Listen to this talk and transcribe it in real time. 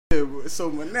So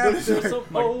now There's some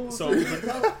hoes in this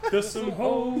house. There's some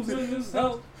hoes in this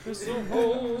house. There's some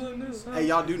hoes in this house. Hey,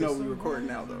 y'all do know we recording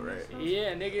now though, right?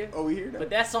 Yeah, nigga. Oh, we hear that? But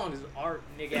that song is art,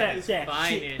 nigga. Back It's that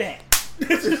fine. shit back.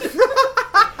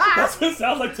 That's what it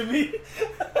sounds like to me.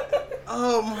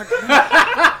 Oh my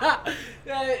god.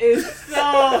 That is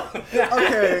so.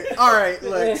 Okay, all right.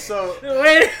 Look, so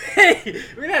Wait,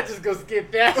 we're not just gonna skip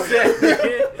past that.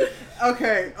 Nigga.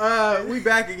 okay, we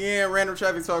back again. Random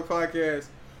Traffic Talk Podcast.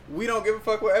 We don't give a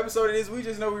fuck what episode it is. We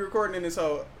just know we're recording in this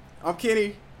hole. I'm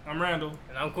Kenny. I'm Randall.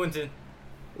 And I'm Quentin.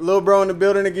 Lil bro in the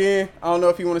building again. I don't know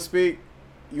if you want to speak.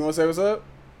 You want to say what's up?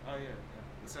 Oh yeah.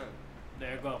 What's up?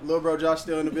 There you go. Lil bro Josh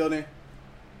still in the building.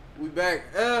 We back.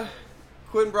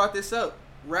 Quentin brought this up.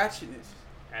 Ratchetness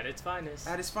At its finest.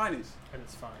 at its finest. And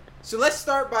it's fine. So let's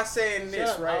start by saying this,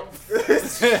 Shut right?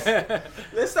 up.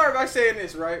 Let's start by saying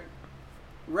this, right?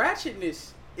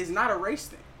 Ratchetness is not a race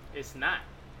thing. It's not.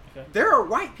 There are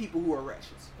white people who are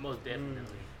ratchets. Most definitely.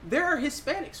 There are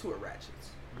Hispanics who are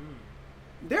ratchets.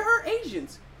 There are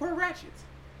Asians who are ratchets.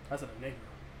 That's an enigma.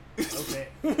 Okay.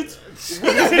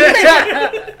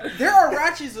 There are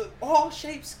ratchets of all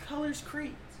shapes, colors,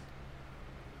 creeds.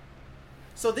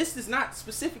 So this does not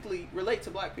specifically relate to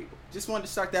black people. Just wanted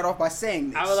to start that off by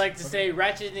saying this. I would like to say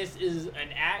ratchetness is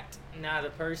an act, not a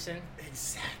person.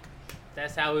 Exactly.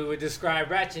 That's how we would describe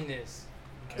ratchetness.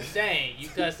 I'm saying, you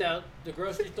cuss out the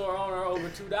grocery store owner over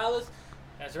 $2,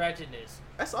 that's ratchetness.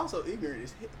 That's also ignorant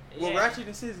as hell. Well, Yeah.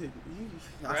 ratchetness is ignorant.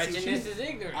 Ratchetness is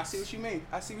ignorance. I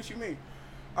see what you mean.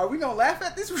 Are we gonna laugh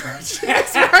at this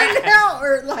ratchetness right now,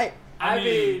 or like? I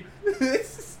mean,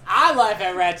 I laugh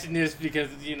at ratchetness because,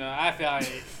 you know, I find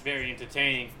it very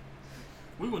entertaining.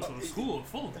 We went to a school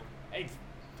full of them. Hey,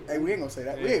 we ain't gonna say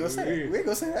that. We ain't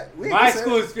gonna say that. My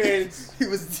school experience, It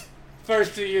was.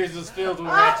 first 2 years was filled with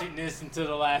ratchetness until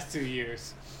the last 2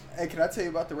 years. Hey, can I tell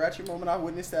you about the ratchet moment I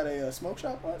witnessed at a smoke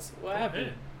shop once? What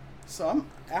happened? So I'm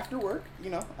after work,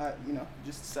 I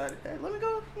just decided, hey, let me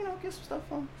go, get some stuff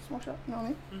from smoke shop. You know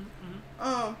what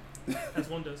I mean? As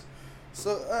one does.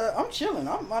 So I'm chilling.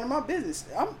 I'm minding my business.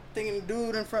 I'm thinking the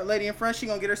dude in front, lady in front, she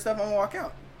gonna get her stuff. I'm gonna walk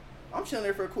out. I'm chilling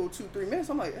there for a cool 2-3 minutes.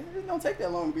 I'm like, hey, it don't take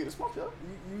that long to be at a smoke shop.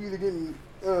 You either getting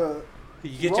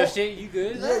You get your shit, you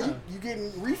good? yeah, you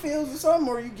getting refills or something,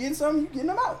 or you getting something, you getting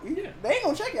them out. They ain't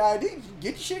gonna check your ID. You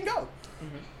get your shit and go.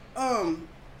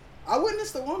 I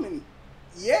witnessed a woman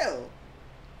yell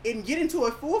and get into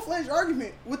a full-fledged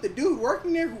argument with the dude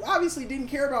working there who obviously didn't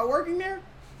care about working there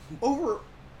over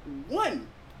one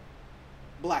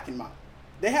black and mild.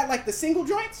 They had like the single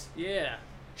joints. Yeah.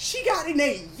 She got in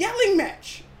a yelling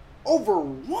match over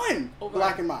one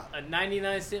black and mild. A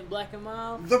 99-cent black and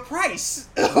mild? The price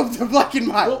of the black and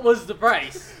mild. What was the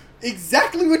price?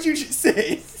 Exactly what you just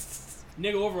said.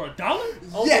 Nigga, over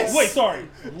 $1? Yes. Wait, sorry.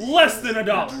 Less than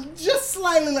 $1. Just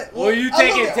slightly less. Well, you a take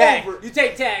little it bit tax. over. You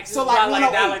take tax. So It's like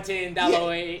about $1.08. $1.10,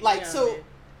 $1.08. Like you know so,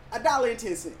 what I mean?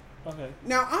 $1.10. Okay.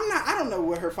 Now I don't know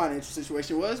what her financial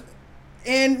situation was,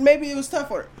 and maybe it was tough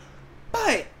for her.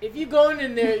 But If you going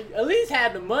in there, at least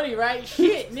have the money, right?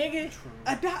 Shit, nigga.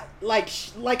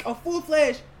 like a full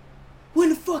fledged. When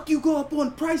the fuck you go up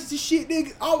on prices and shit,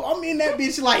 nigga? Oh, I'm in that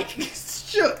bitch like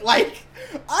shook. Like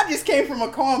I just came from a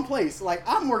calm place. Like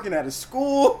I'm working at a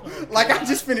school. Like I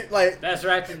just finished. Like That's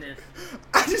ratchetness.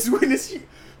 I just witnessed shit.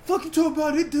 Fuck you talk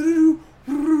about it.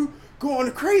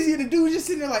 Going crazy, and the dude just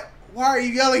sitting there like, why are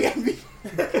you yelling at me?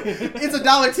 It's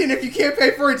 $1.10. If you can't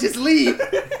pay for it, just leave.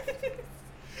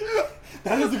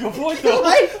 That is a good point, though.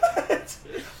 Like,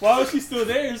 Why was she still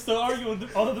there and still arguing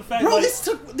all of the fact bro, like, this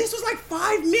was like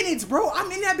 5 minutes, bro.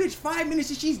 I'm in that bitch 5 minutes,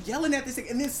 and she's yelling at this thing,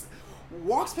 and this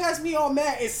walks past me all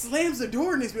mad and slams the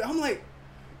door in this bitch. I'm like,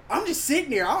 I'm just sitting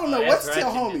there. I don't know what to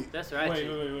tell homie. That's Wait,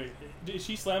 ratchet. wait. Is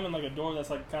she slamming like a door that's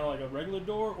like kind of like a regular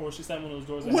door, or is she slamming one of those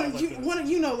doors that When has, you, like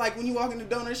the, like when you walk in the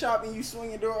donut shop and you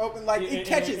swing your door open, like it and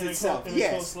catches and itself. and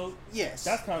Yes, close slow? yes.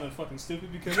 That's kind of fucking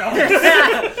stupid because to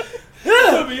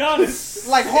be honest,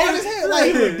 Like hard as hell.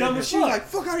 Like It was dumb as she was fuck. like,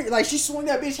 "Fuck out of here!" Like she swung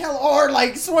that bitch hella hard.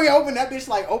 Like swung it open. That bitch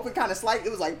like open kind of slight. It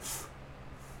was like.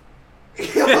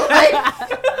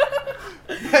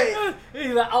 Like,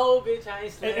 He's like, oh, bitch, I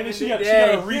ain't slamming and then she it.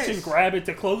 got to reach Yes. and grab it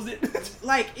to close it.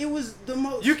 like it was the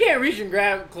most. You can't reach and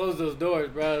grab, close those doors,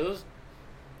 bro.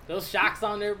 Those shocks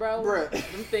on there, bro. Bruh.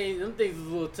 Them things is a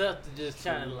little tough to just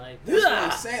try to like. That's what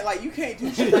I'm saying. Like you can't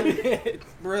do shit.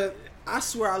 Bruh, I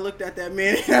swear I looked at that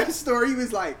man in that store. He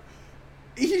was like,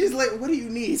 he just like, what do you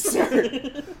need,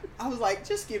 sir? I was like,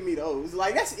 just give me those.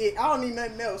 Like that's it. I don't need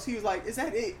nothing else. He was like, is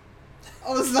that it?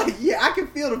 I was like, yeah, I can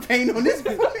feel the pain on this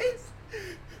place.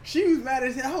 She was mad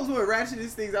as hell. I was one of the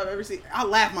ratchetest things I've ever seen. I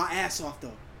laughed my ass off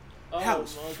though. That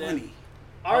was well, funny.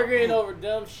 Arguing over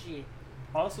dumb shit.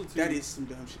 Also, too, That is some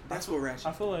dumb shit. That's what ratchet.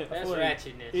 I feel like That's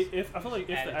ratchetness. If the At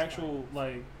its actual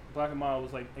like Black and Mild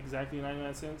was like exactly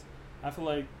 99 cents, I feel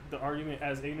like the argument,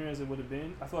 as ignorant as it would have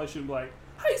been, I feel like it should be like,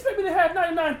 how you expect me to have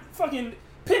 99 fucking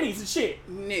pennies and shit?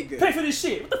 Nigga. Pay for this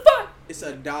shit. What the fuck? It's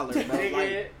 $1, bro. Nigga,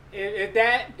 Like, if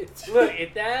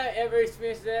that ever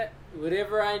experienced that,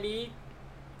 whatever I need,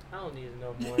 I don't need it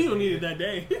no more. You don't need it that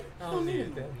day. I don't need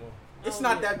it that more. it's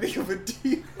not that big of a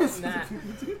deal. It's not.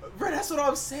 Bro, that's what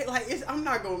I'm saying. Like, I'm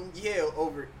not gonna yell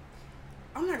over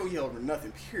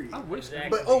nothing, period. I wish. Exactly.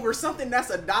 But over something that's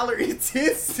 $1.10,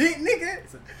 nigga.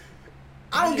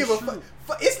 I don't give a fuck.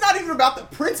 It's not even about the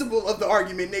principle of the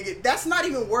argument, nigga. That's not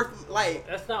even worth, like...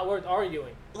 That's not worth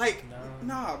arguing. Like,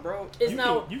 No. nah, bro. It's You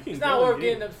not. can It's go not and worth get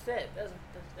getting it. upset.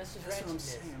 That's just That's what I'm ratchetness.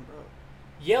 saying, bro.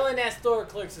 Yelling at store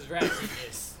clerks is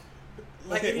ratchetness.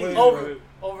 Like, Okay, it wait, is, wait, bro. wait.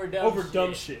 Over dumb Over shit.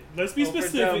 dumb shit. Let's be Over dumb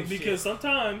specific shit. because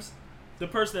sometimes the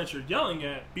person that you're yelling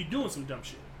at be doing some dumb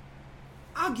shit.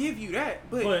 I'll give you that,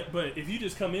 but But if you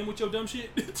just come in with your dumb shit,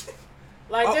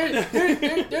 Like Oh.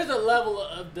 there's a level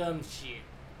of dumb shit.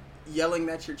 yelling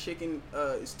that your chicken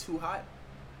is too hot.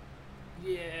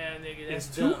 Yeah, nigga, that's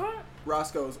it's too dumb. hot.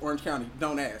 Roscoe's, Orange County.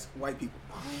 Don't ask. White people.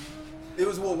 It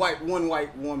was one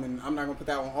white woman. I'm not gonna put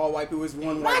that on all white people. It was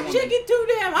one My white woman. chicken too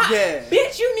damn hot. Yeah.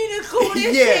 Bitch, you need to cool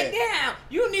this Yeah. shit down.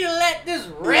 You need to let this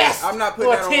rest. I'm not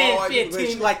putting for that on 10, all white people.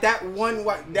 15 But like that one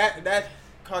white that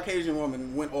Caucasian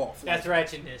woman went off. That's Like,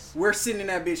 ratchetness. we're sitting in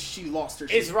that bitch. She lost her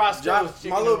shit. It's Roscoe's chicken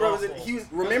My little and brother was waffle. he was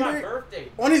That's my remember birthday.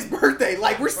 on his birthday.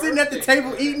 Like we're sitting at the Birthday, table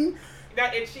bro. eating.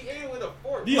 And she ate it with a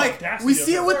fork. The Like audacity we of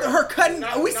see it her. with her cutting.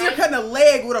 We see her cutting a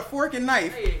leg with a fork and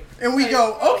knife, Hey, and we hey,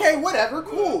 go, oh, okay, whatever,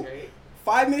 cool. okay.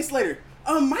 5 minutes later,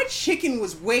 my chicken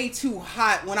was way too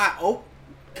hot when I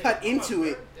cut into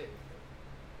it.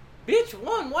 Bitch,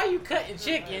 one, why you cutting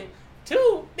chicken?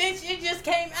 Two, bitch, it just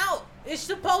came out. It's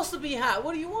supposed to be hot.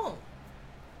 What do you want?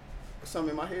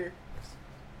 Something in my hair.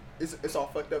 It's all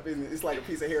fucked up, isn't it? It's like a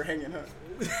piece of hair hanging,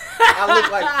 huh? I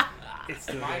look like. It's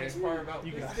still Mine there. is part about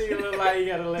You got This nigga look like he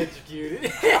got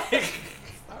electrocuted.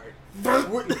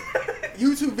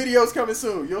 YouTube videos coming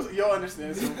soon. You'll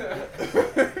understand soon.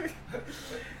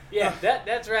 Yeah,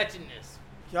 that's ratchetness.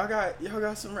 y'all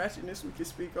got some ratchetness we can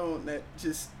speak on that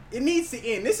just it needs to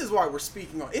end. This is why we're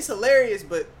speaking on. It's hilarious,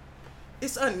 but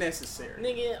it's unnecessary.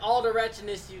 Nigga, all the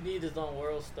ratchetness you need is on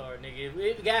World Star, nigga.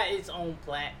 It got its own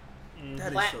That is so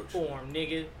true. platform,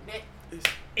 nigga.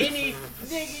 It's- Any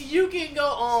nigga, you can go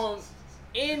on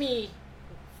any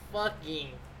fucking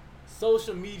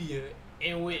social media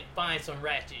and find some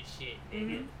ratchet shit,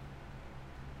 nigga.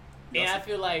 And I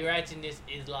feel like ratchetness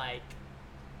is like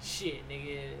shit,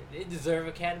 nigga. They deserve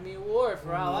Academy Award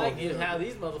for all I give how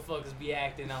these motherfuckers be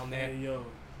acting on there. Hey, yo,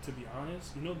 to be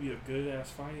honest, you know, it'd be a good ass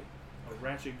fight. A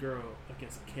ratchet girl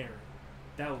against a Karen.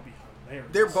 That would be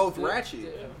hilarious. They're both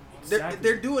ratchet. Exactly.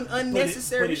 They're doing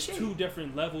unnecessary but it's shit. two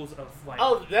different levels of like.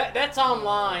 Oh, that's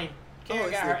online. Karen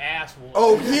it's got the- her ass whooped.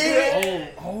 Oh yeah.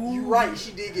 oh, You right.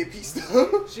 She did get pieced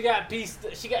up. She got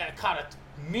caught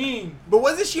a mean. But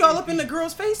wasn't she all up in the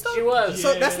girl's face though? She was.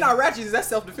 So Yeah. that's not ratchet. That's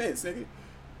self-defense, nigga.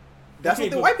 That's Okay,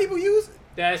 what the but- white people use.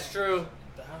 That's true.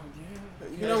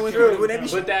 You know That's when true. they be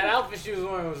But that outfit she was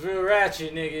wearing was real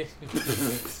ratchet, nigga.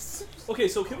 Okay,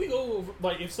 so can we go over,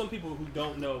 like, if some people who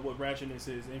don't know what ratchetness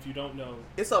is, and if you don't know,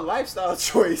 It's a lifestyle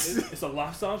choice. it's a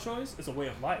lifestyle choice, it's a way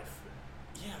of life.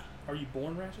 Yeah. Are you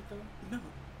born ratchet though? No.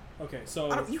 Okay, so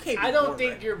You can't. Be I don't born think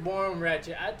ratchet. you're born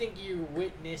ratchet. I think you're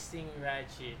witnessing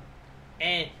ratchet.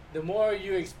 And the more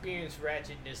you experience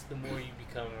ratchetness, the more you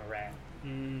become a rat.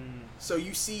 So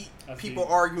you see I people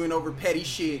see. arguing over petty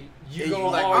shit. You and gonna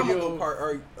like, I'm argue- gonna go part.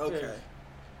 Or, okay.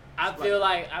 I feel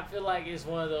like it's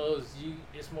one of those.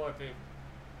 It's more of a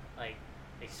like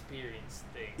experience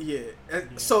thing. Yeah.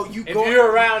 So you If go.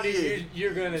 you're around yeah. it,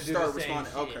 you're gonna do Start the same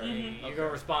responding. shit. Okay. Yeah, You're Okay.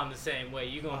 gonna respond the same way.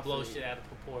 You're gonna I blow feel shit you. out of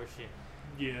proportion.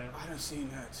 yeah. I done seen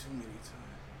that too many times.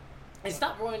 And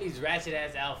stop wearing these ratchet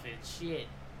ass outfits. Shit.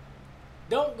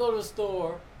 Don't go to the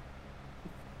store.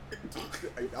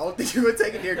 I don't think you would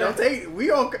take it there. Don't take it. We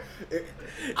don't.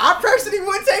 I personally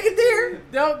wouldn't take it there.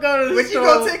 Don't go to the But you store.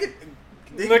 gonna take it.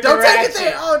 Looking Don't take ratchet. it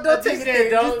there. Oh, I don't just take it said there.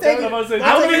 don't- Just take don't- it. I'm about to say, Don't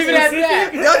I'm take leaving it it at there.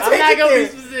 that. Don't I'm take not it gonna be there.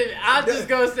 specific. I'm just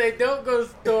gonna say don't go to the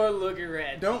store looking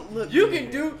ratchet. Don't look. You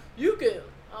there. can.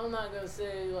 I'm not gonna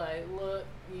say like, look,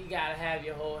 you gotta have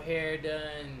your whole hair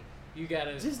done. You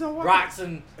gotta Just don't walk rock it.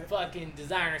 some fucking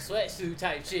designer sweatsuit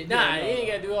type shit. Yeah, Nah, no. you ain't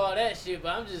gotta do all that shit. But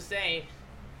I'm just saying,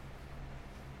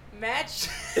 match.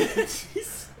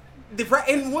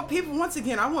 And what people once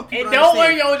again, I want people And to don't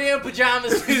wear understand. your damn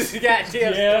pajamas to the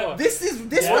goddamn Yeah. store. This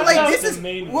Yeah, like that's this the is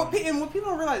main what one. and what people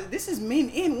don't realize. This is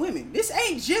men and women. This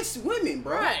ain't just women,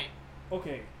 bro. Right.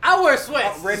 okay. I wear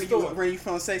sweats. Randy, you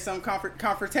gonna say something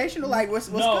confrontational? Like, what's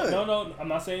good? No. I'm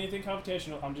not saying anything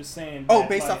confrontational. I'm just saying. Oh,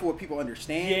 based off of what people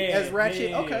understand as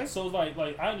ratchet. Yeah. Okay. So like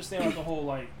I understand like the whole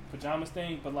like pajamas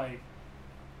thing, but like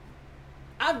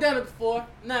I've done it before.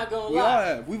 Not gonna we all lie.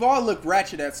 have. We've all looked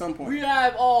ratchet at some point. We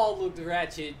have all looked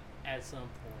ratchet at some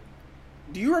point.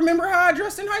 Do you remember how I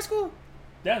dressed in high school?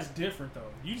 that's different though.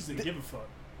 You just didn't give a fuck.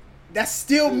 That's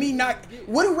still me not.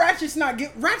 What do ratchets not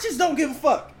give? Ratchets don't give a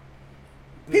fuck.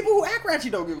 People who act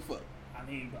ratchet don't give a fuck. I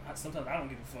mean, but sometimes I don't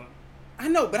give a fuck. I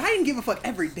know, but I didn't give a fuck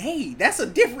every day. That's a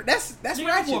different. That's Nigga,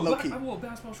 ratchet, low key. I wore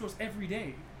basketball shorts every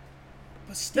day.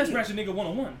 But still, That's ratchet nigga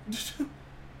 101.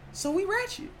 so we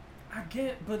ratchet. I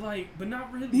get, but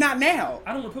not really. Not now.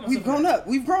 I don't want to put myself. We've grown up.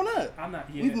 We've grown up. I'm not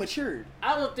yet. We've matured.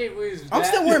 I don't think we was I'm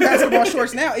still wearing basketball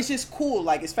shorts now. It's just cool.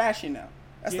 Like, it's fashion now.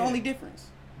 That's the Yeah. only difference.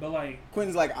 But like,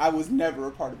 Quentin's like, I was never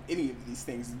a part of any of these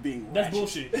things being that's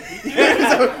ratchet. bullshit. He's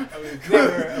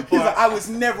like, I was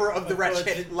never of the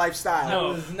ratchet lifestyle. No.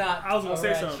 I was not. I was gonna say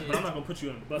ratchet. something, but I'm not gonna put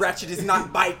you on the bus. Ratchet is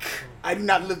not bike. I do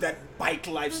not live that bike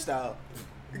lifestyle.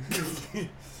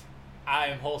 I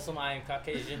am wholesome. I am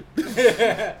Caucasian.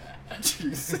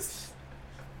 Jesus.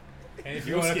 And if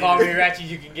you You're want to scared. call me ratchet,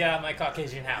 you can get out of my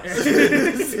Caucasian house.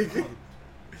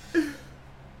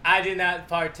 I did not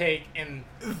partake in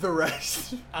The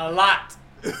rest. a lot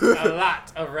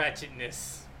of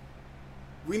ratchetness.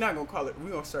 We're not gonna call it. We're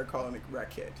gonna start calling it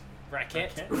racket.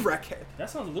 Racket? Racket? Racket. That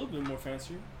sounds a little bit more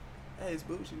fancier. That is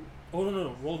bullshit. Oh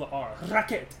no, roll the R.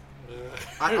 Racket.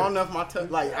 I don't know if my tongue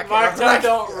like I My can't. tongue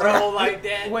don't roll like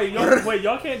that. Wait,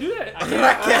 y'all can't do that.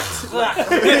 Racket. Like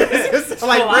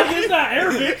Like, it's not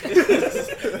Arabic.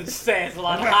 It stands a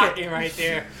lot of hocking right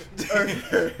there.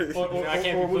 or I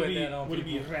can't be would putting it be that on would it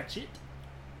be people. ratchet?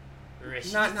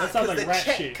 Not That sounds like the rat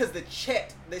chet, shit. because the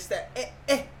chet, it's that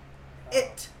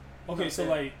it. Okay,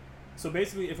 so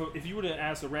basically, if you were to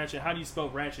ask a ratchet, how do you spell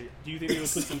ratchet? Do you think they would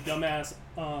put some dumbass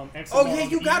accent? Oh yeah, on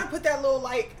you the gotta E? put that little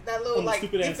On the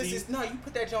stupid ass emphasis. E? No, you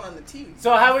put that joint on the T.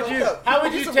 So how would you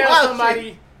Do some tell wild somebody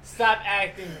shit. stop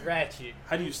acting ratchet?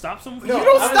 How do you stop someone? No. You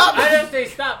don't stop I it. didn't say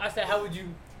stop. I said how would you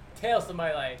tell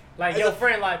somebody like your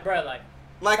friend like bruh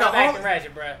Like stop a acting hom-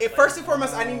 ratchet bruh. If first and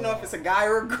foremost, I need to know if it's a guy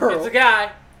or a girl. It's a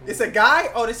guy, It's a guy.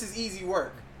 Oh, this is easy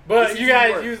work. but This you is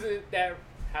guys work. use it that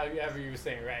however you were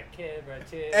saying ratchet.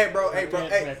 Hey, bro. Hey,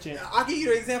 Ratchet. I'll give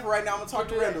you the example right now. I'm gonna talk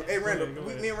to Go ahead. Randall. Hey, Randall. Go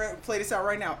ahead. Me and Randall play this out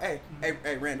right now. Hey,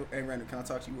 Randall. Hey, Randall. Can I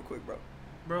talk to you real quick, bro?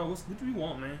 Bro, what do you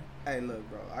want, man? Hey, look,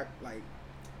 bro.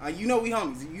 You know we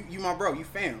homies. You my bro. You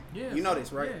fam. Yeah, You know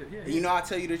this, right? yeah, And you know I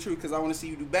tell you the truth because I want to see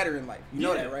you do better in life. You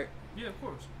know Yeah. that, right? Yeah, of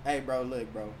course. Hey, bro.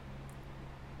 Look, bro.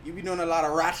 You be doing a lot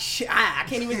of ratchet shit. I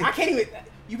can't even.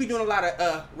 You be doing a lot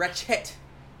of ratchet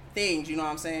things. You know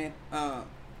what I'm saying?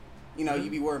 You know, you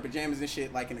be wearing pajamas and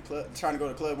shit, like in the club, trying to go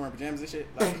to the club wearing pajamas and shit.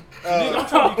 Like, Nigga, I'm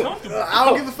trying to be comfortable. I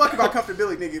don't give a fuck about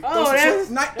comfortability, nigga. Oh, Throw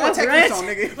some that's techniques ratchet. on,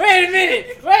 nigga. Wait a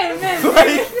minute.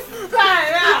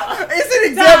 Time out. It's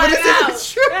an example. This Time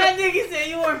isn't true. That nigga said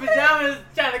you wore pajamas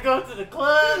trying to go to the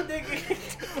club, nigga.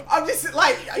 I'm just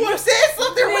like, you said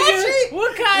something Nigga, ratchet.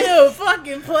 what kind of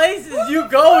fucking places you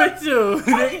going to?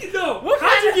 How do you know?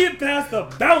 How'd you get past the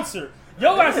bouncer?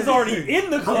 Your ass is already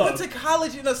in the I club. went to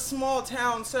college in a small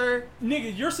town, sir.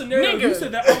 Nigga, your scenario, Nigga. you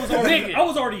said that Nigga. I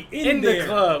was already in In there. the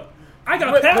club. I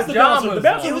got With past the bouncer. The pajamas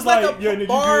bouncer It on. was was like yeah, a nigga,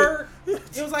 bar.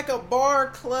 It was like a bar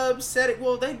club setting.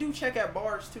 Well, they do check at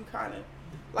bars too, kind of.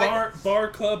 Like bar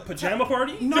club pajama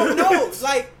party? no,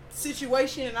 like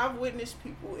situation. And I've witnessed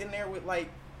people in there with like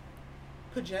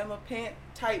pajama pant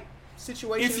type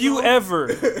situations. If you on.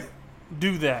 ever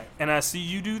do that, and I see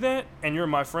you do that, and you're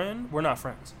my friend, we're not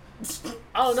friends.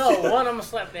 I don't know. One, I'm gonna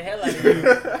slap the hell out of you.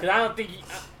 Cause I don't think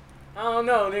I don't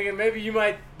know, nigga. Maybe you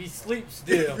might be asleep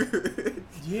still.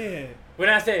 Yeah. When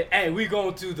I say, hey, we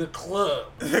going to the club.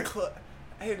 The club.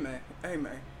 Hey man.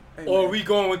 Or we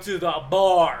going to the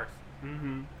bar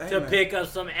Mm-hmm. to pick up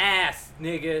some ass,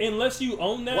 nigga. Unless you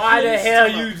own that. Why the place, hell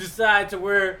come on. you decide to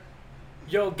wear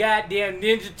your goddamn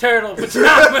Ninja Turtle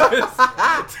pajamas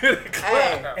to the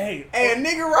club? Hey, Hey, a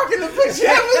nigga rocking the pajamas be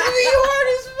hard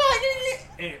as fucking.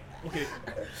 hey, okay.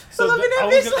 So love it, I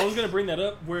that bitch. was gonna bring that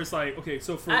up where it's like, okay,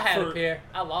 so for I had a pair.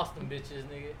 I lost them bitches,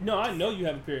 nigga. No, I know you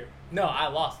have a pair. No, I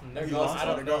lost them. They're You gone. lost I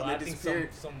them? don't They're know. gone. I They think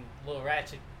disappeared? some little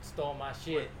ratchet stole my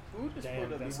shit. Who just Damn,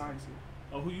 pulled up that's behind you?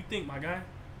 Oh, who you think, my guy?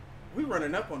 We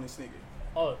running up on this nigga.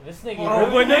 Oh, this nigga. Oh,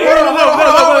 really- wait, no, hold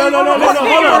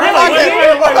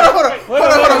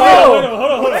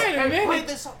on. Wait a minute. Play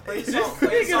this up. Play this up. This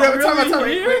Wait, nigga tell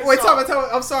me. here? Wait, tell me.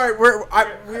 I'm sorry.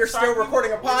 We're still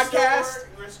recording a podcast.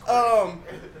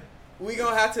 We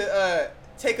gonna have to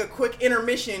take a quick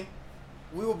intermission.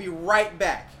 We will be right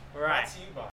back. Right. To you,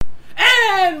 Bob. And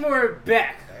And we're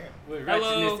back with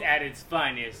Hello. Ratchetness at its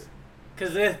finest.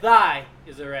 Cause if I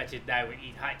is a ratchet that would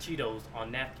eat hot Cheetos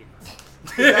on napkins.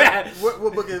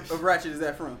 What book of Ratchet is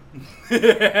that from?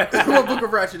 What book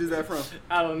of Ratchet is that from?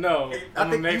 I don't know. I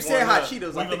think you said Hot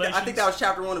Cheetos. I think that was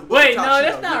chapter 1 of book Wait, of no, Hot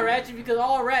that's Cheetos, not nigga. ratchet because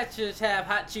all ratchets have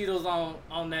hot Cheetos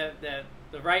on the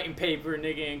writing paper,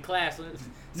 nigga, in class. It's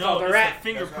No, called it's a rat. a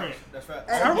fingerprint. That's right.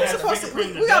 Hey, are we Yeah, supposed to?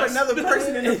 fingerprint We got dust. another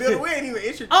person in the building. We ain't even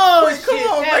introduced. Oh Wait, shit! come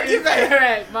on, that bring it is back.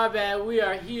 correct. My bad. We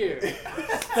are here,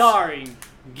 starring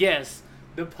guest,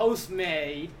 the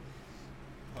Postmaid,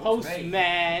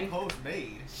 Postman.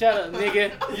 Postmade. Shut up,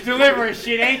 nigga. You delivering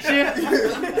shit, ain't you?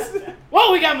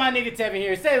 Well, we got my nigga Tevin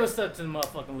here. Say what's up to the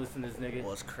motherfucking listeners, nigga.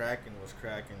 What's cracking? What's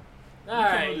cracking? All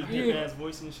right, Deep you, ass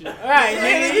voice and shit. all right,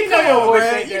 Yeah, nigga. You come know your on, voice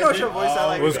man. ain't You that know what deep. your voice sound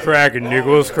like. What's cracking, nigga?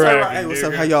 What's cracking? Hey, what's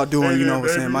up? How y'all doing? You know what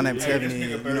I'm saying? My name's Hey, Tevin. this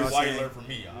You nigga know what I'm white saying? alert for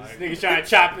me, alright? Nigga trying to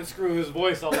chop and screw his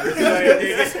voice all over the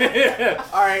place, nigga.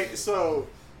 All right, so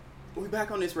we back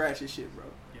on this ratchet shit, bro.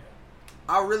 Yeah.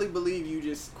 I really believe you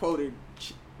just quoted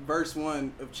verse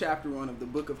 1 of chapter 1 of the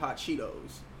book of Hot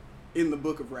Cheetos in the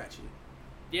book of Ratchet.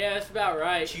 Yeah, that's about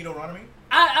right. Cheeto-ronomy?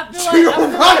 I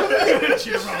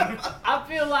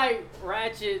feel like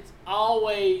Ratchet's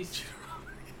always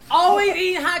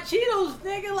eating hot Cheetos,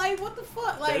 nigga. Like, what the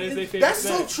fuck? Like, That is their favorite That's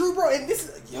so snack. true, bro. And this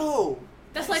is,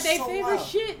 that's like their so favorite wild.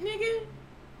 shit, nigga.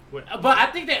 What? But I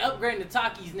think they upgrading the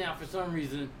Takis now for some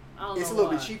reason. I don't know. It's a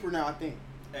little why. bit cheaper now, I think.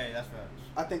 Hey, that's right.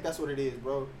 I think that's what it is,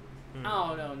 bro. I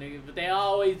don't know, nigga. But they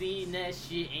always eating that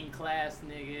shit in class,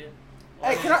 nigga.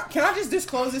 Hey, can I just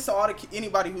disclose this to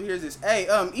anybody who hears this? Hey,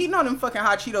 eating on them fucking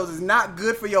hot Cheetos is not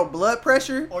good for your blood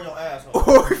pressure. Or your asshole.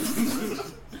 Or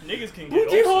Niggas can get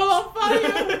Booty hole ulcers. on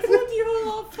fire! Booty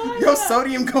hole on fire! your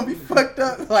sodium gonna be fucked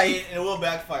up. Like, And it will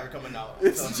backfire coming out.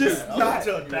 It's I'm just telling you not-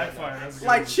 right now. Backfire. That's a good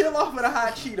like one. chill off of the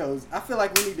hot Cheetos. I feel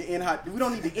like we need to end we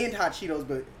don't need to end hot Cheetos,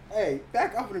 but hey,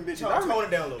 back off of them bitches. Tone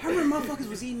it down a little I remember bit. motherfuckers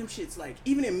was eating them shits like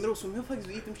even in middle school. Motherfuckers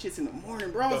would eat them shits in the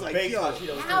morning, bro. I was The like, baked yo, hot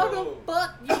Cheetos. How too. the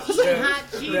fuck you eat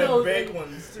hot The Cheetos? baked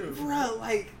ones, too. bro,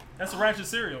 like. That's a ratchet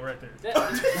cereal right there.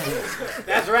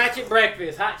 That's Ratchet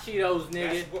breakfast. Hot Cheetos,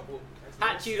 nigga.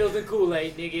 Hot Cheetos and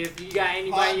Kool-Aid, nigga. If you got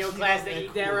anybody in your Hot class Cheetos that and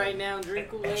eat that Kool-Aid. right now and drink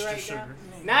Kool-Aid Extra right sugar.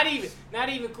 now. Not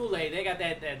even Kool-Aid. They got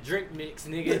that drink mix,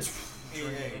 nigga.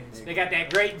 They got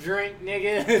that grape drink,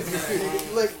 nigga.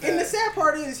 Look, and the sad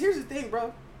part is, here's the thing,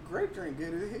 bro. Grape drink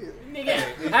good as hell.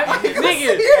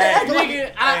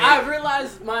 nigga, I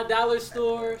realized my dollar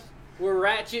stores were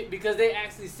ratchet because they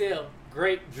actually sell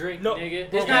grape drink, No, nigga.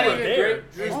 bro, It's not we even were there.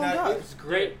 grape drink. Oh, God. It's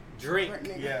grape drink. Drink,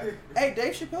 nigga. Yeah. Hey,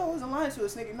 Dave Chappelle wasn't lying to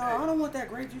us, nigga. No, I don't want that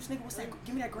grape juice, nigga. What's that?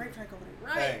 Give me that grape drink over there.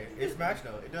 Right. Hey, it smash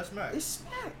though. It does smash. It's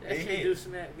smack. That shit do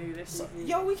smack, nigga. That shit.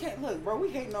 Yo, we can't look, bro. We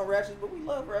hating on ratchets, but we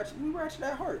love ratchets. We ratchet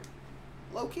at heart.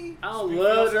 Low key. I don't Speak for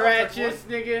love the yourself, ratchets,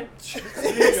 nigga. Speak for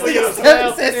for yourself,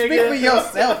 yourself. Speak nigga. for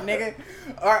yourself, nigga.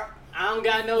 All right. I don't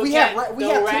got no We tat- have ra- we no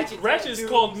have two- ratchet Ratchet's tattoos.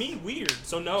 called me weird,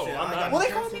 so no, Shit, I I'm got not. Well, they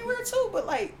call me weird too, but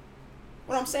like,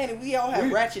 what I'm saying is we all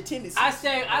have ratchet tendencies. I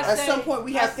say At some point,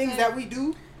 we have things that we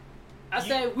do. I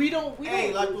say we don't.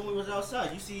 Hey, like when we was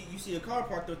outside, you see a car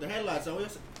parked with the headlights on. We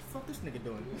was like, what the fuck this nigga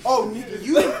doing? Oh, nigga,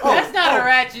 you. Oh, That's not a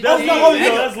ratchet. That's thing. not- Oh, no,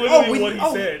 nigga. that's literally when- what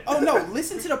he said. Oh no,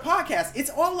 listen to the podcast. It's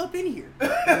all up in here.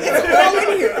 It's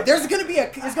all in here. There's gonna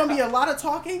be a lot of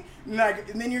talking, and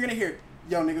then you're gonna hear,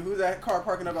 "Yo, nigga, who's that car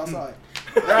parking up outside?"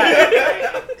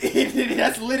 Right.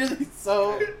 That's literally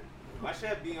so. Why should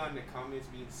I be on the comments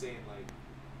being saying like,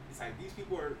 it's like these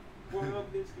people are going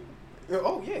up this?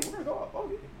 Oh yeah, we're gonna go up. Oh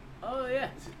yeah. Oh yeah.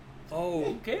 Oh,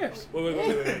 Who cares?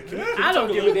 wait. Can we I talk don't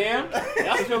a give a little- damn.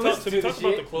 Y'all Can still we listen talk to the about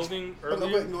the shit. clothing Oh, no,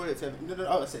 earlier? go ahead, Tevin. No,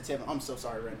 oh, I said Tevin. I'm so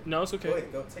sorry, Randy. No, it's Go okay.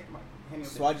 ahead, go take my hand.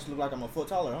 So I just look like I'm a foot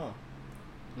taller, huh?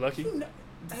 Lucky.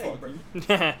 Hey, bro.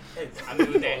 I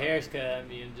mean, with that haircut, I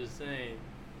mean, I'm just saying.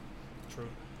 True.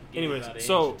 Give me Anyways, about an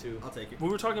so inch or two. I'll take it. we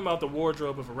were talking about the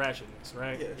wardrobe of a ratchetness,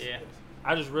 right? Yes, Yeah. yes.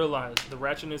 I just realized the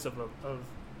ratchetness of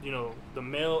you know, the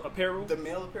male apparel The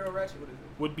male apparel ratchet. What is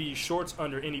it? would be shorts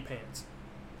under any pants.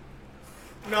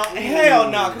 No, hell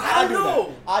no. 'Cause I I do don't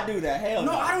know. that. I do that. Hell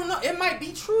no. No, I don't know. It might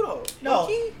be true though. No,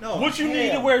 Low-key. no. What you need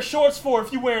to hell. wear shorts for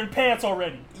if you wearing pants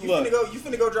already? You Look.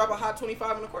 finna go drop a hot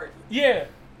 25 in the court. Yeah.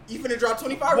 You finna drop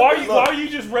 25. Why real quick? are you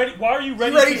just ready? Why are you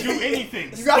ready, ready to do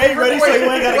anything? You got Stay to ready rip so away.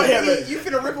 you ain't gotta What, get you- ready. You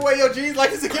finna rip away your jeans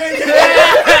like it's a game.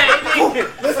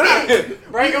 Let's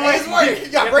get Breakaway It's work.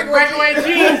 You got breakaway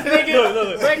jeans, nigga.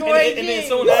 Look. Breakaway And then jeans.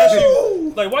 someone asks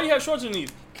you, like, why you have shorts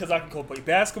underneath? Because I can go play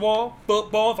basketball,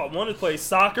 football. If I wanted to play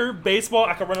soccer, baseball,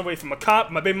 I could run away from a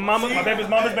cop, my baby mama, my baby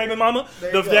mama's baby mama,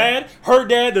 There the you go. dad, her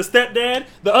dad, the stepdad,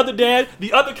 the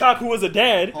other cop who was a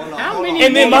dad. Hold on. How hold many on.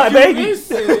 And then my niggas you baby.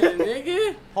 missing,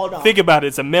 nigga? Hold on. Think about it.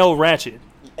 It's a male ratchet.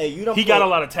 Hey, you don't. He got a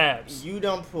lot of tabs. You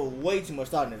don't put way too much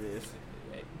thought into this.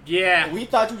 Yeah. We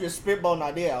thought you just spitballing an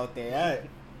idea out there.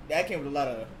 That came with a lot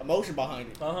of emotion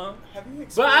behind it. Uh-huh. Have you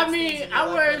But I experienced mean, things in your I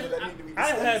life wear- that need to be I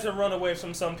had discussed? to run away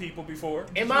from some people before.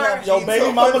 Am You I? have Yo, jeans baby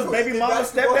on mama's with baby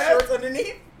mama's basketball stepdad? shorts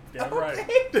underneath. Yeah,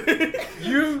 Okay.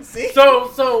 You See?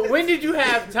 so when did you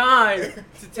have time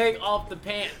to take off the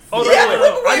pants? Oh, Yeah,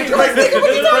 no. wait, Joyce, nigga,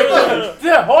 what you talking about?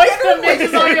 To hoist them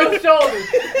bitches on your shoulders.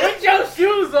 Put your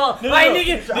shoes on. No, like no.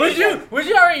 nigga, would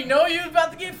you already know you was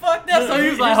about to get fucked up? So you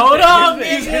was like, Here's hold the- on,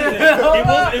 here's the-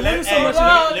 nigga. It wasn't so much.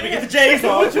 Let me get the J's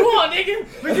on. What you want, nigga?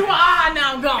 What you want? Ah,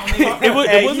 now I'm gone, nigga. It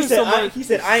Hey, wasn't so much. he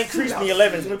said I ain't creased me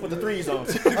 11s. Let me put the 3s on.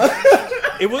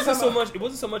 It wasn't so much. It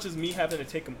wasn't so much as me having to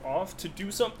take them off to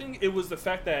do something. It was the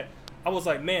fact that I was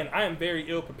like, man, I am very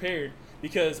ill prepared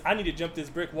because I need to jump this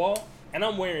brick wall, and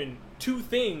I'm wearing two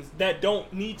things that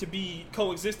don't need to be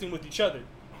coexisting with each other.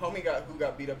 Homie who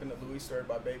got beat up in the Louis story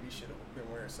by Baby should have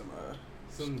been wearing some.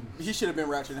 He should have been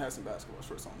ratchet and had some basketball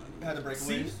shorts on. Had to break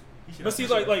See? away. But see,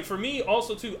 like for me,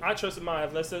 also too, I trusted my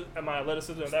athleticism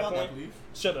at that point.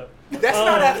 Shut up. That's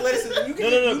not athleticism. You can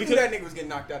No, you knew because- that nigga was getting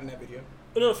knocked out in that video.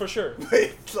 No, for sure.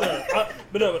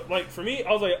 But no, like for me,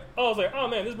 I was like, oh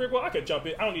man, this brick wall, I could jump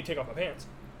it. I don't need to take off my pants.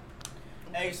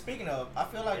 Hey, speaking of, I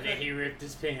feel like And then he ripped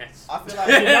his pants. I feel I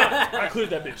did like not. I cleared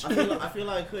that bitch. I feel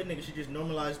like hood niggas should just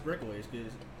normalize breakaways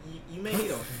because you may need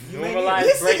them. You may need Normalize 'em.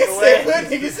 This nigga breakaway. said hood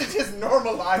niggas should just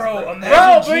normalize. Bro, break. imagine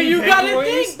Bro, but jean you gotta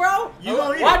breakaways. think, bro. You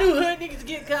gonna need Why it. do hood niggas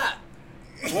get caught?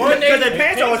 Because their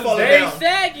pants always falling They down.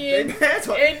 sagging. They pants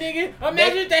are- And nigga,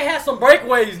 imagine if they had some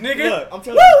breakaways, nigga. Look, I'm Woo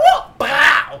telling you. woo,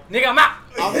 bow, nigga, I'm out.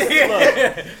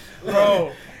 Look,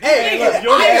 Bro, Hey, Nigga,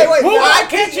 look, hey, wait, Who why got I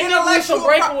catching keep up with some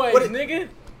breakaways, what- nigga?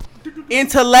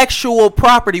 Intellectual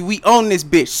property. We own this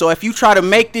bitch. So if you try to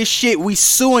make this shit, we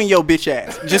suing your bitch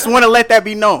ass. Just want to let that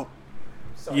be known.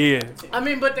 yeah. I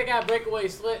mean, but they got breakaway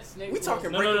slits, nigga. We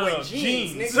talking No, breakaway no,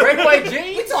 jeans, jeans. nigga. breakaway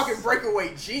jeans. We talking breakaway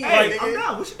jeans, hey, nigga. I'm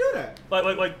down. We should do that.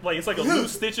 Like it's like a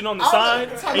loose stitching on the I'm side,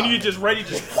 not talking and you about- just ready,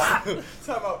 just whop. Talking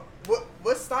about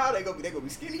what style they gonna be? They gonna be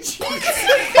skinny jeans.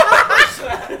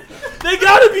 They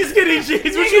gotta be skinny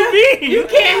jeans. What you mean? You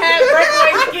can't have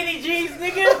breakaway skinny jeans,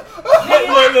 nigga.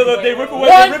 Look, they rip away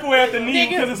at the knee Nigga.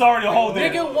 because it's already a hole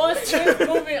there. Nigga, once this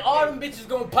moving, all them bitches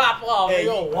gonna pop off. Hey,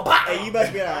 Yo, you, wah-pow. hey, you about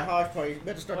to be at a house party. You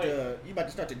about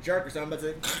to start to jerk or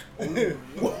something.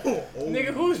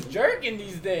 Nigga, who's jerking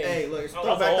these days? Hey, look, it's Oh,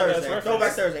 Throwback that's an old-ass Thursday. reference.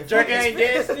 Throwback Thursday. Jerking ain't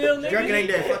dead still, nigga? Jerking ain't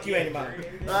dead. Fuck you, anybody.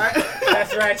 Alright?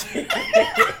 That's ratchet.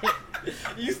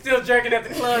 You still jerking at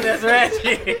the club, that's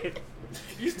ratchet.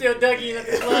 You still ducking at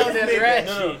the club, that's ratchet.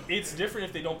 No, it's different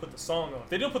if they don't put the song on. If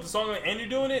they don't put the song on and you're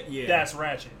doing it, Yeah. that's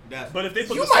ratchet. But if they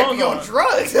put You the might song be on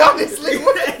drugs, honestly.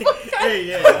 What the fuck? Hey,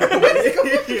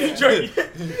 yeah. Jerk.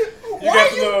 Why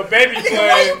are you? little baby Nigga,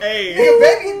 why you? Hey.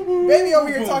 Nigga, baby over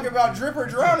here talking about drip or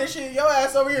drown and shit. Your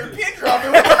ass over here pin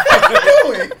dropping. What the fuck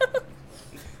you doing?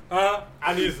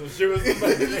 I need some shoes.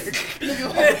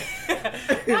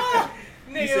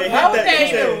 Nigga, said, how hit would that- that he even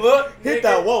said, look? Hit nigga?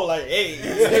 that wall like, hey.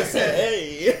 He said,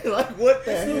 hey. Like, what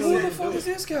the hell? Who the fuck is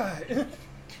this guy?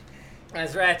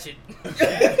 That's ratchet. This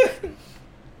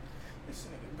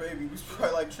nigga baby was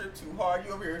probably like trip too hard.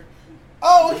 You over here.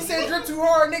 Oh, he said drip too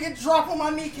hard, nigga. Drop on my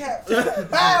kneecap.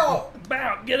 Bow.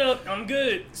 Bow, get up. I'm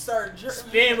good. Start jerking.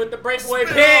 Spin with the breakaway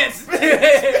Spin pants.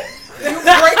 You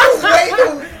break away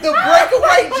the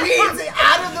breakaway jeans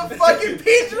out of the fucking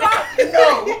pin drop?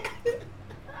 No.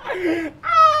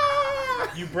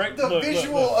 You break The look,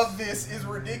 visual look. of this is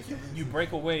ridiculous. You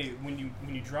break away when you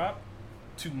drop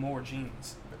to more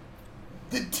jeans.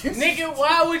 Nigga,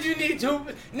 why would you need to?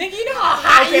 Nigga, you know how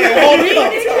hot Okay, you hold be,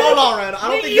 on. nigga? Hold on, Randall. I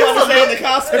don't Nigga, think you you understand the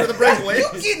concept of the breakaway. You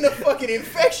getting a fucking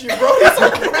infection, bro. That's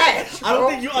a rash. I don't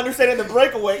think you understand the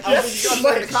breakaway. I don't think you Yes,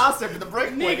 understand the much. concept of the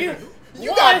breakaway. Nigga, You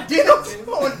what? got denim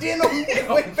on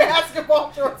denim with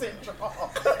basketball shorts and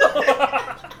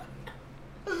drawers.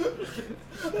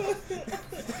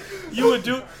 You would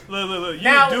do look.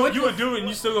 You would do it, and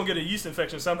you still gonna get a yeast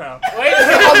infection somehow. Wait a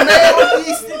minute. I'm mad with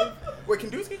yeast. Wait, can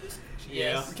dudes get yeast?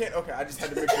 Yes. We can't. Okay, I just had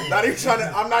to make sure.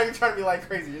 I'm not even trying to be like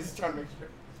crazy. Just trying to make sure.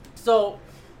 So,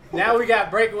 now we got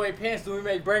breakaway pants. Do we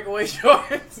make breakaway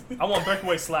shorts? I want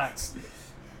breakaway slacks.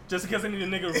 Just because I need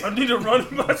to run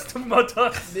my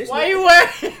tux. This Why nigga- you wearing?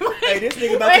 Hey, this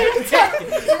nigga about Wait a to.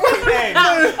 Hey,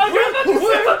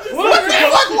 What the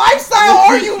fuck lifestyle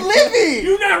are you living?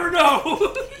 You never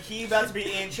know. he about to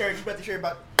be in church. You about to share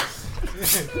about.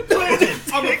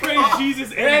 I'm afraid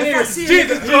Jesus Man, and Jesus,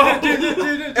 Jesus.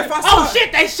 If I saw, Oh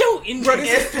shit, they shooting. bro,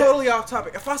 this is totally off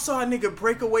topic. If I saw a nigga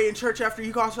break away in church after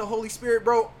he got the Holy Spirit,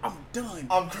 bro, I'm done.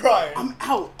 I'm crying. I'm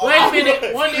out. Wait a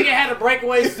minute. One nigga had a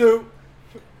breakaway suit.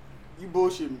 You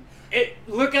bullshit me.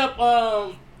 Look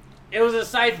up. It was a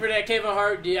cipher that Kevin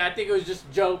Hart did. I think it was just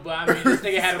a joke, but I mean, this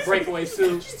nigga had a breakaway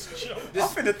suit. I'm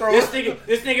finna throw This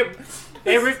nigga,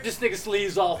 they ripped this nigga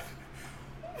sleeves off.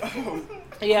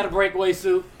 He had a breakaway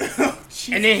suit,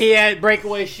 and then he had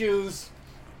breakaway shoes.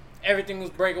 Everything was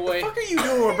breakaway. What the fuck are you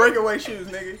doing with breakaway shoes,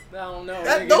 nigga? I don't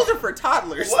know. Those are for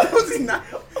toddlers. What? Those is not.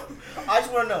 I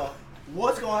just want to know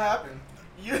what's gonna happen.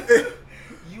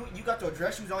 You got your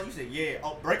dress shoes on. You said, "Yeah,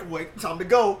 oh, breakaway, time to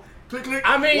go." Click, click.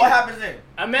 I mean, what happens then?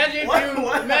 Imagine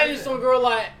imagine some girl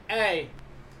like, hey,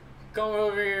 come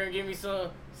over here and give me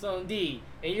some D.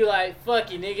 And you like,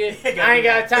 fuck you, nigga. I ain't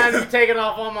got time to be taking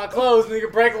off all my clothes,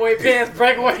 nigga. Breakaway pants,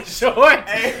 breakaway shorts,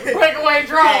 breakaway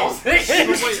drawers. But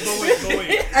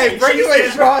wait. Hey, breakaway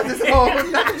drawers is home.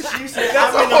 She said,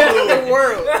 That's "I'm a whole in the other mood."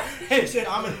 world. She said,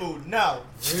 "I'm in the mood now."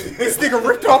 This nigga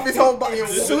ripped off his whole body.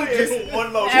 Suit just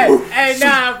One low. Hey,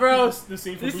 nah, bro. The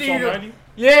scene from This Bruce scene- Almighty.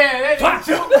 Yeah, that's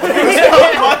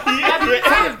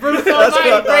Bruce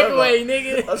Almighty breakaway,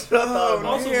 nigga. That's what I thought.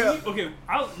 Also, Yeah.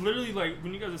 I literally like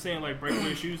when you guys are saying like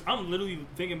breakaway shoes. I'm literally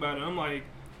thinking about it. I'm like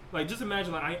just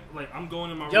imagine I'm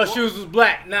going in my Your room. shoes was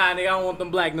black. Nah, nigga, I don't want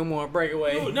them black no more.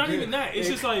 Breakaway. No, not even that. It's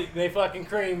just like they fucking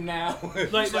cream now.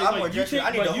 like I'm you with Jesse. take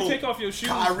I need like the you whole take off your shoes.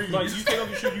 Kyrie. Like you take off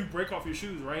your shoes, you break off your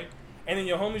shoes, right? And then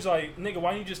your homie's like, nigga,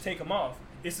 why don't you just take them off?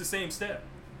 It's the same step.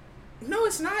 No,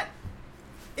 it's not.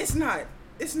 It's not.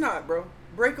 It's not, bro.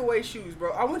 Breakaway shoes,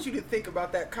 bro. I want you to think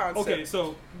about that concept. Okay,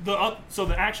 so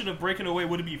the action of breaking away,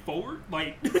 would it be forward?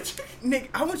 Like,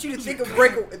 Nick, I want you to think of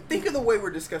think of the way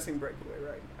we're discussing breakaway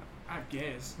right now. I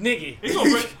guess. Nigga. It's gonna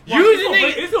break. You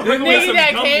the It's gonna break nigga away some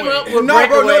that dumb came way. up with No,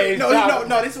 bro, breakaways.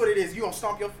 no, this is what it is. You gonna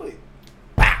stomp your foot.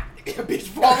 Bah! Bitch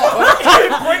fall off.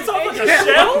 It breaks off like a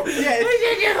shell. Yeah,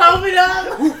 Nigga, just open it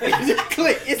up. it's a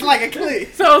click. It's like a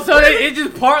click. So it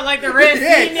just part like the Red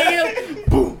Sea, Yeah. nigga.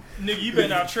 Boom. Nigga, you better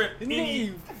not trip at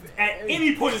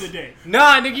any point of the day.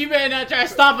 Nah, nigga, you better not try to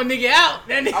stomp a nigga out.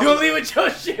 That nigga gonna leave with your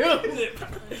shoes.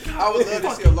 I would love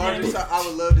to see a larger size. I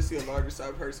would love to see a larger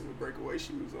size person with breakaway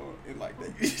shoes on and like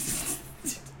that.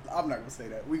 I'm not gonna say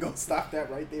that. We gonna stop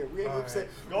that right there. We ain't gonna say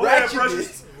Go ahead,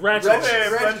 ratchetness.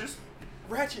 Ratchet.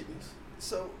 Ratchetness.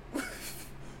 So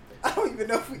I don't even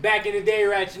know if we. Back in the day,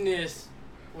 ratchetness,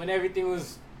 when everything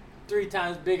was 3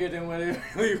 times bigger than what it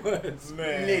really was.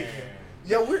 Man. Nigga.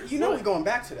 Yo, we're we're going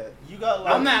back to that. You got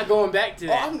like. I'm not going back to Oh,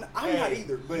 that. I'm not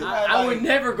either. But I would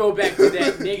never go back to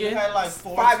that, You nigga. had like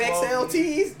 4 5XL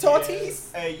tees, tall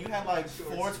tees. Hey, you had like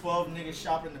 412 niggas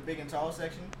shopping in the big and tall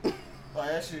section. Like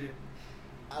that shit.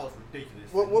 That was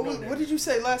ridiculous. What did you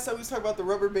say last time we was talking about the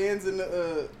rubber bands and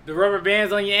the The rubber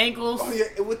bands on your ankles. oh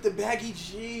yeah, with the baggy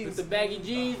jeans. With the baggy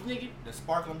jeans, nigga. The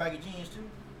sparkling baggy jeans too.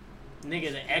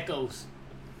 Nigga, the Echoes.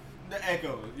 The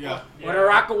Echo. Yeah. Or the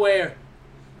Rockaware.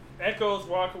 Echoes,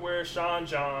 Rockaware, Sean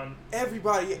John.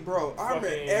 Everybody, bro. I remember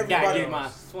Fucking- Gotta everybody. get my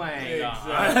swang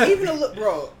Exactly. on. Even a look,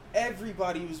 bro.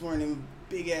 Everybody was wearing them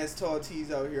big ass tall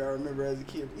tees out here. I remember as a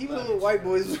kid. Even the little white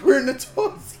boys was wearing the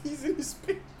tall tees in the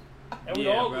spin. And we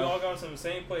Yeah, all bro. got to the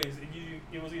same place.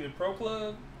 It was either Pro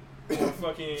Club or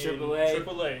fucking AAA.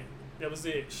 AAA. That was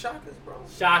it. Shockers, bro.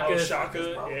 Shaka. Oh, Shaka,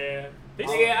 bro. yeah.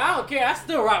 Nigga, I don't care. I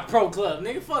still rock Pro Club.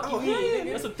 Nigga, fuck Oh, you, yeah,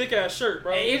 nigga. That's a thick ass shirt,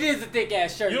 bro. Hey, it is a thick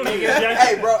ass shirt, You don't need a nigga. jacket.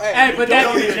 Hey, bro. Hey, Hey, but that,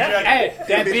 don't need a jacket. hey,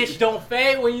 that bitch don't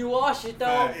fade when you wash it,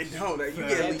 though. It don't. You get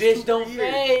That at least bitch 2 don't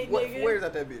years. fade, What, nigga. where's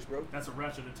that bitch, bro? That's a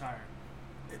ratchet attire.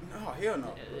 No, hell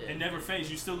no. It never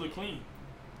fades. You still look clean,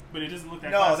 but it doesn't look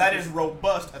that. No, classy. that is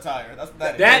robust attire. That's what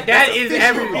that is. That That's is official.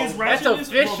 every. Is That's ratchetness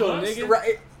official, robust? nigga.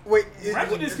 Right. Wait.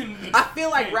 Ratchetness can. I feel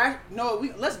like Hey.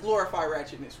 let's glorify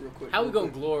ratchetness real quick. How we real gonna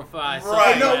quick. glorify? Right.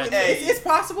 something No, like that? it's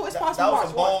possible. It's That- possible. that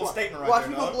was a bold watch, statement right watch, there,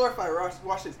 we gonna dog. glorify.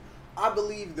 Watch this. I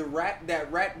believe the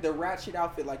ratchet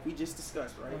outfit, like we just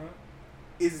discussed, right,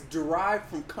 is derived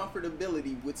from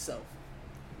comfortability with self.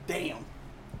 Damn.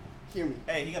 Hear me.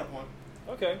 Hey, he got a point.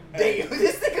 Okay. Damn.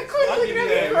 This nigga quit I'll looking give at you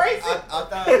me that. crazy.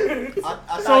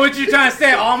 I So thought. what you trying to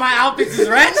say? All my outfits is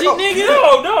ratchet, nigga?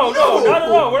 No, No. not at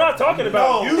all. We're not talking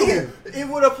about No. you. Nigga, it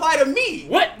would apply to me.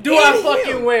 What do And I him.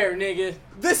 fucking wear, nigga?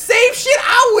 The same shit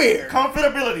I wear.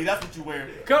 Comfortability. That's what you wear.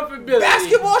 Comfortability.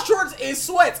 Basketball shorts and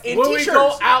sweats and When t-shirts. we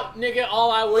go out, nigga,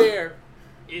 all I wear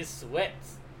is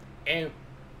sweats and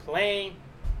plain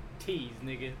tees,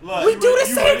 nigga. Look, We you do ready- the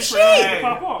you same ready for shit. that? Hey,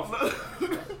 pop off.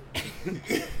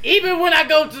 Even when I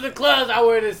go to the clubs, I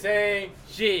wear the same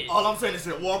shit. All I'm saying is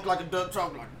that walk like a duck,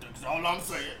 talk like a duck. That's all I'm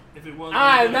saying. If it was,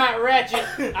 I am not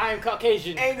ratchet. I am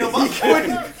Caucasian. Ain't nobody.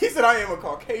 He said I am a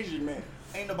Caucasian man.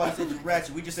 Ain't nobody said you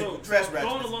ratchet. We just said So, you dress so ratchet.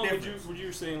 going It's along with different. what you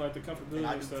were saying, like the comfortability Yeah,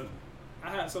 I and do stuff, too. I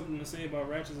had something to say about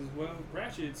ratchets as well.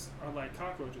 Ratchets are like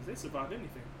cockroaches; they survive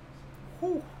anything.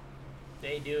 Whew.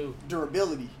 They do.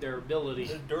 Durability. Durability.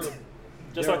 They're durable.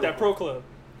 Just like that Pro Club.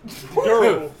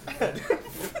 Durable.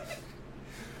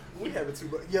 We having too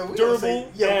much. Yeah, we Durable gonna say,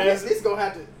 yeah, as- this gonna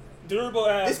have to. Durable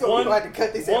as This gonna, we gonna have to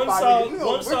cut this one at 5 solid- minutes.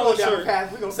 one We're solid going down the shirt.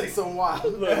 path. We're gonna say something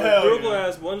wild. Look, Hell durable yeah.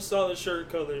 as one solid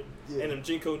shirt color Yeah. and them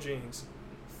Jinko jeans.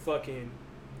 Fucking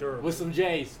durable. With some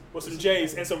J's. With some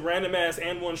J's and some random ass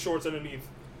and one shorts underneath.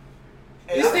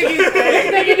 This nigga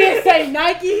didn't say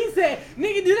Nike. He said,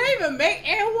 nigga, do they even make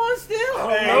Air One still?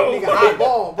 Hey, Nigga,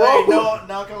 eyeball, bro. Hey, no,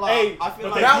 not gonna lie. Hey, I feel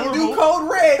but like they Mountain Dew Code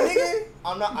Red, nigga.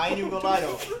 I ain't even gonna lie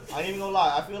though. I ain't even gonna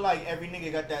lie. I feel like every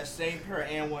nigga got that same pair of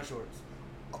and1 shorts.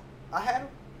 I had them.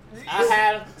 I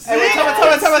had them. Hey, wait,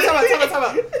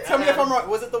 tell me Tell me if I'm wrong.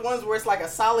 Was it the ones where it's like a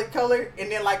solid color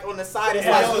and then like on the side it's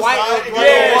Yeah, like on the white, side,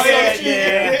 white,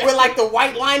 yeah. with like the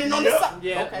white lining on the Yep. side?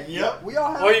 Yeah. Okay. Yep. We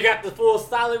all have. Or you got the full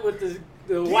solid with the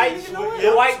white you know what?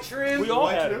 the white trim. We all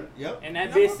White had trim. it. Yep. And that You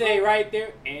know bitch what, say bro? right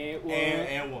there, and one.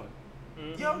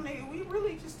 And1. Yo, nigga, we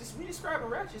really just we describing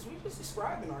ratchets. We just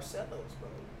describing ourselves, bro.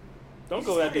 Don't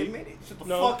go that deep. Admit it. Shut the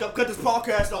No. fuck up. Cut this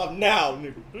podcast off now,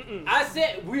 nigga. Mm-mm. I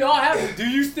said we all have them. Do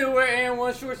you still wear Air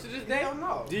One shorts to this day? Hell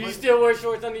no. Do you still wear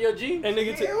shorts under your jeans? And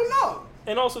nigga, Hell no.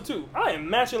 and also too, I am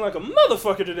matching like a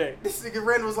motherfucker today. This nigga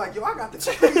Randall was like, yo, I got the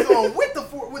chains on with the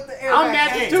airbag. I'm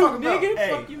matching Hey, too, talking about- nigga. Hey,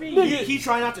 Fuck you mean? nigga. He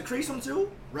trying not to crease them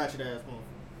too? Ratchet ass motherfucker.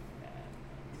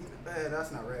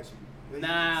 That's not ratchet.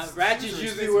 Nah, Shoes ratchets are usually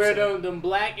expensive, wear son. them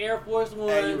black Air Force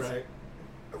Ones. Hey, you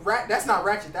right. That's not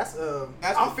ratchet. That's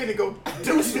That's- I'm finna go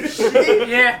do some shit.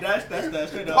 Yeah. That's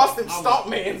straight up. Boston I'm- Stomp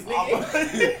Mans,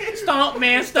 nigga. Stomp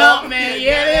man,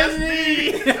 yeah, that's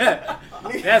me.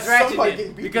 That's Somebody ratchet.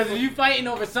 getting beat Because the if you fighting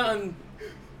over something,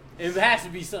 it has to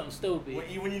be something stupid.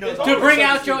 When you know To bring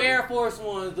out your Air Force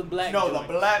Ones, the black. No, the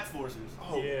joints. black forces.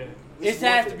 Oh, Yeah. It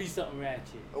has to be something ratchet.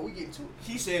 Oh, we getting to it.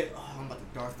 He said, "Oh, I'm about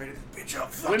to Darth Vader this bitch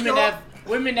up." Fuck Women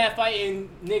y'all. that fight in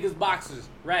niggas boxers,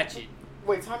 ratchet.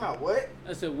 Wait, time out. What?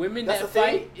 I said women That's that a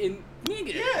thing? fight in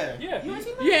niggas. Yeah. Yeah. You ain't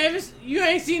seen that? You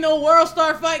ain't seen no World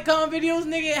Star Fight com videos,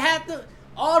 nigga.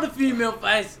 All the female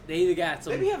fights, they either got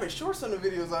They be having shorts on the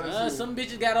videos on this shit. some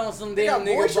bitches got on some They damn got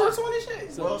boy nigga shorts box, on this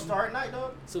shit. So- Well, start night,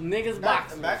 dog. some niggas Back,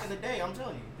 boxers. back in the day, I'm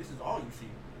telling you, this is all you see.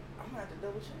 I'm gonna have to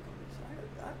double check on this.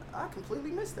 I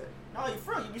completely missed that. No, you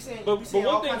fro. You be saying. But you be saying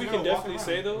one all thing kinds we of can girls walking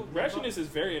definitely say around. though, ratchetness is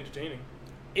very entertaining.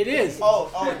 It is. Oh,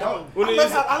 don't. When I it love,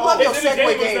 is- I love oh, your if the segue game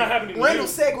was game. not happening to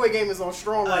Randall's you. segue game is on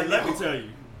strong right Let now. me tell you.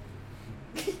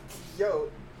 Yo,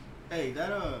 Hey,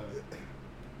 that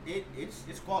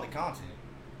it's quality content.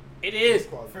 It is.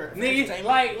 For Nigga,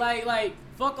 entertainment. like,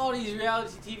 fuck all these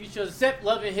reality TV shows except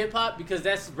Love and Hip Hop because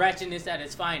that's ratchetness at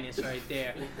its finest right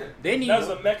there. They need. That's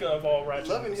the mecca of all ratchetness.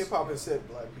 loving hip hop has set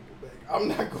black people back. I'm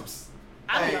not gonna.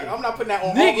 I don't- I'm not putting that on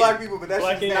all Nigga. black people, but that's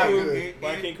Black just King not Crew, good.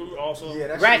 Black King Crew also. Yeah,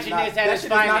 that Ratchetness shit is not, at that its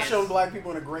shit is not finest. showing black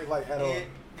people in a great light at all.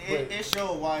 It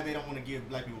showed why they don't want to give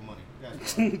black people money.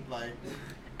 That's why. Like,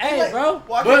 Hey, bro.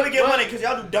 why but- can't we get but- money? Because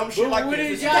y'all do dumb shit but like what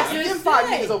this. did y'all That's just them five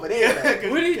say? niggas over there.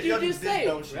 man. What did Y'all you do just this say?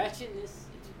 dumb shit. Ratchetness,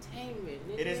 entertainment.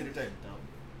 Nigga. It is entertainment,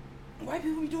 though. White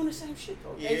people be doing the same shit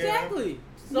though. Yeah. Exactly.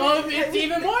 So it's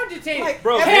even more entertaining. Like,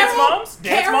 Bro, Carol- dance moms?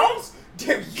 Dance Carol- moms?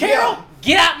 Damn, Carol,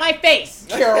 get out my face.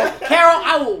 Carol. Carol,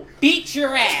 I will beat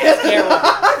your ass,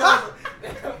 Carol.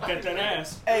 Get that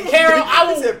ass. Hey, Carol, I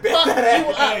will He said, "Bet fuck you that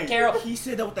ass." up, Carol. He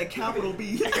said that with that capital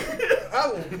B. I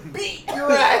will beat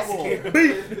your ass. I will Carol.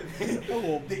 beat. I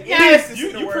will beat. Yes.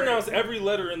 You pronounce every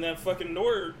letter in that fucking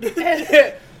word.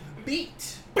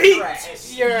 Beat. Beat your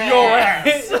ass. Your Your ass.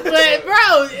 ass. But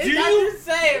bro, Do it's you- not just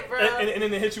say it, bro. And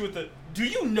then they hit you with the, do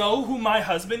you know who my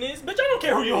husband is? Bitch, I don't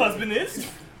care who your husband is.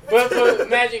 But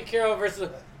imagine Carol versus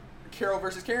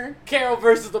Karen? Carol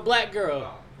versus the black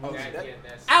girl. Oh, That- that- yeah,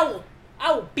 that's- I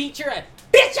will beat your ass.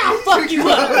 Bitch, I'll fuck you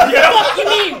up. Fuck you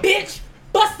mean, bitch?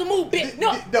 Bust the move, bitch.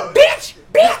 No, No. bitch.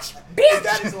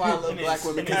 That is why I love black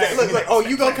women. Cause Yes. they look like, oh,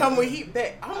 you gonna come with heat?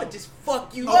 Bet I'ma just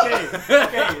fuck you up. Okay,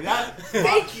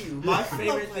 Thank you. My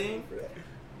favorite thing,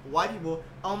 white people,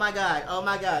 oh my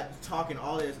god, talking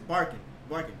all this, barking.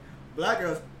 Black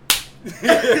girls,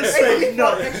 say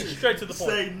nothing. Straight to the point.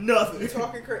 Say We nothing.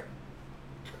 talking crazy.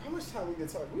 How much time we been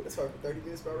talking? We've been talking for 30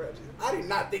 minutes about ratchet. I did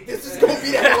not think this was gonna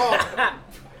be that long.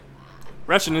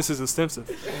 Ratchetness is extensive.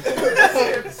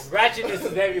 Ratchetness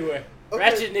is everywhere. Okay.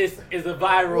 Ratchetness is a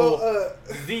viral Well,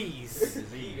 disease.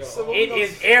 so what we It gonna-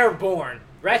 is airborne.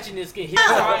 Ratchetness can hit you.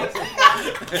 Wow,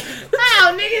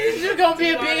 nigga, this is gonna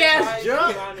be a big ass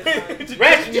jump. Just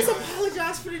Ratchetness.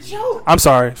 apologize for the joke. I'm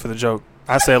sorry for the joke.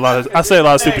 I say a lot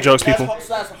of stupid jokes, people.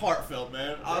 That's heartfelt,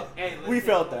 man. Hey, We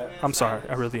felt that. I'm sorry.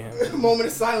 I really am. Moment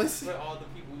of silence. For all the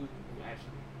people who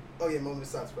actually. Oh yeah, moment of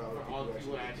silence for all the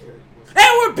people actually. And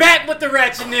we're back with the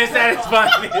ratchetness at its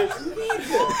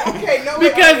finest. Okay, no.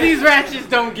 Because these ratchets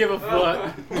don't give a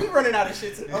fuck. We running out of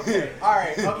shit. Okay, all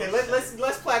right. Okay,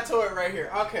 let's plateau it right here.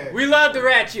 Okay. We love the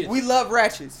ratchets. We love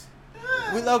ratchets.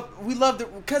 We love the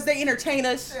because they entertain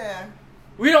us. Yeah.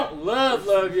 We don't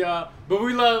love y'all, but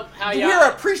we love how y'all. We're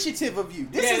appreciative of you.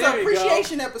 This Yeah, is there an we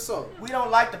appreciation episode. We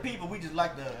don't like the people. We just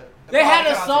like the They had a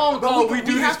content. song But called "We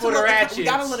Do This have to for the love Ratchets." We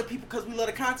gotta love the people because we love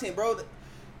the content, bro.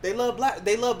 They love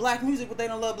black music, but they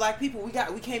don't love black people. We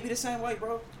can't be the same way,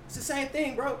 bro. It's the same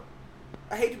thing, bro.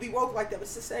 I hate to be woke like that, but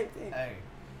it's the same thing. Hey,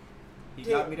 you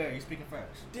Damn. got me there. You speaking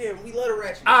facts. Damn, we love the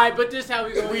ratchet. All right, but this how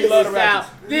we gonna We get love this the out.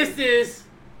 ratchets. This is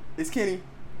It's Kenny.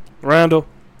 Randall.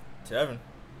 Tevin.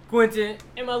 Quentin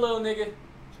and my little nigga. Josh.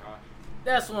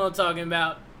 That's what I'm talking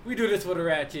about. We do this for the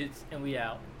ratchets, and we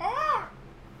out.